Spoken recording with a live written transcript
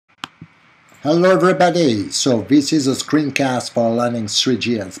Hello everybody! So this is a screencast for learning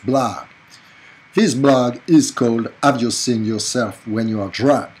three.js blog. This blog is called Have You Seen Yourself When You Are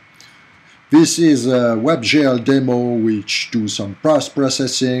Drunk? This is a WebGL demo which do some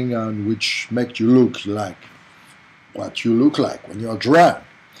post-processing and which make you look like what you look like when you're drunk.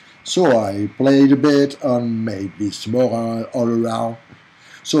 So I played a bit and made this moral all around.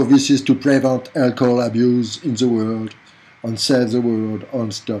 So this is to prevent alcohol abuse in the world and save the world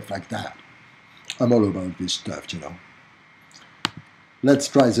and stuff like that. I'm all about this stuff, you know. Let's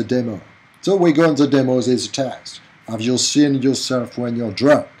try the demo. So we go on the demo, there's a text. Have you seen yourself when you're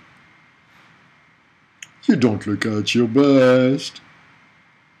drunk? You don't look at your best.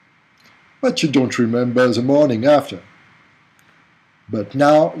 But you don't remember the morning after. But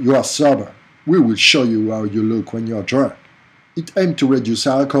now you are sober. We will show you how you look when you're drunk. It aims to reduce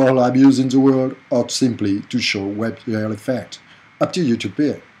alcohol abuse in the world or simply to show WebGL effect. Up to you to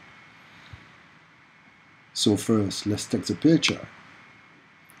pick. So first, let's take the picture.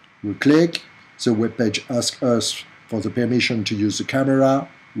 We click, the web page asks us for the permission to use the camera.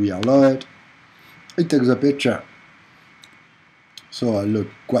 We allow it. It takes a picture. So I look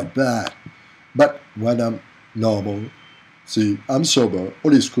quite bad. But when I'm normal, see, I'm sober,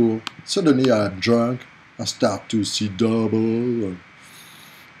 all is cool. Suddenly I'm drunk. I start to see double, and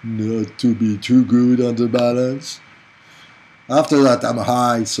not to be too good on the balance. After that I'm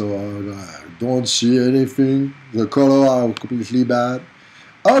high, so I don't see anything. The color are completely bad.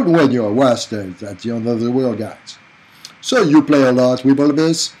 And when you're wasted, that's the end of the world, guys. So you play a lot with all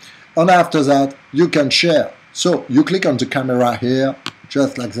this, and after that you can share. So you click on the camera here,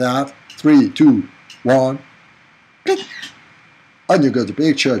 just like that. 3, 2, 1, click, and you got the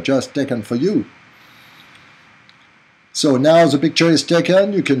picture just taken for you. So now the picture is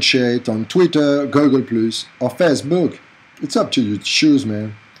taken, you can share it on Twitter, Google+, or Facebook. It's up to you to choose,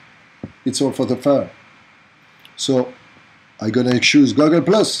 man. It's all for the fun. So I'm gonna choose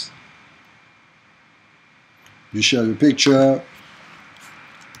Google+. You share your picture,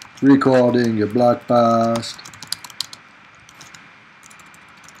 recording a blog post,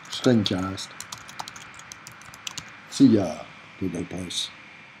 screencast. See ya, Google+.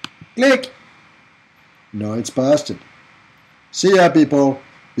 Click! Now it's posted. See ya, people.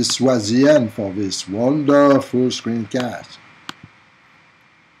 This was the end for this wonderful screencast.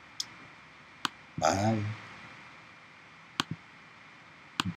 Bye.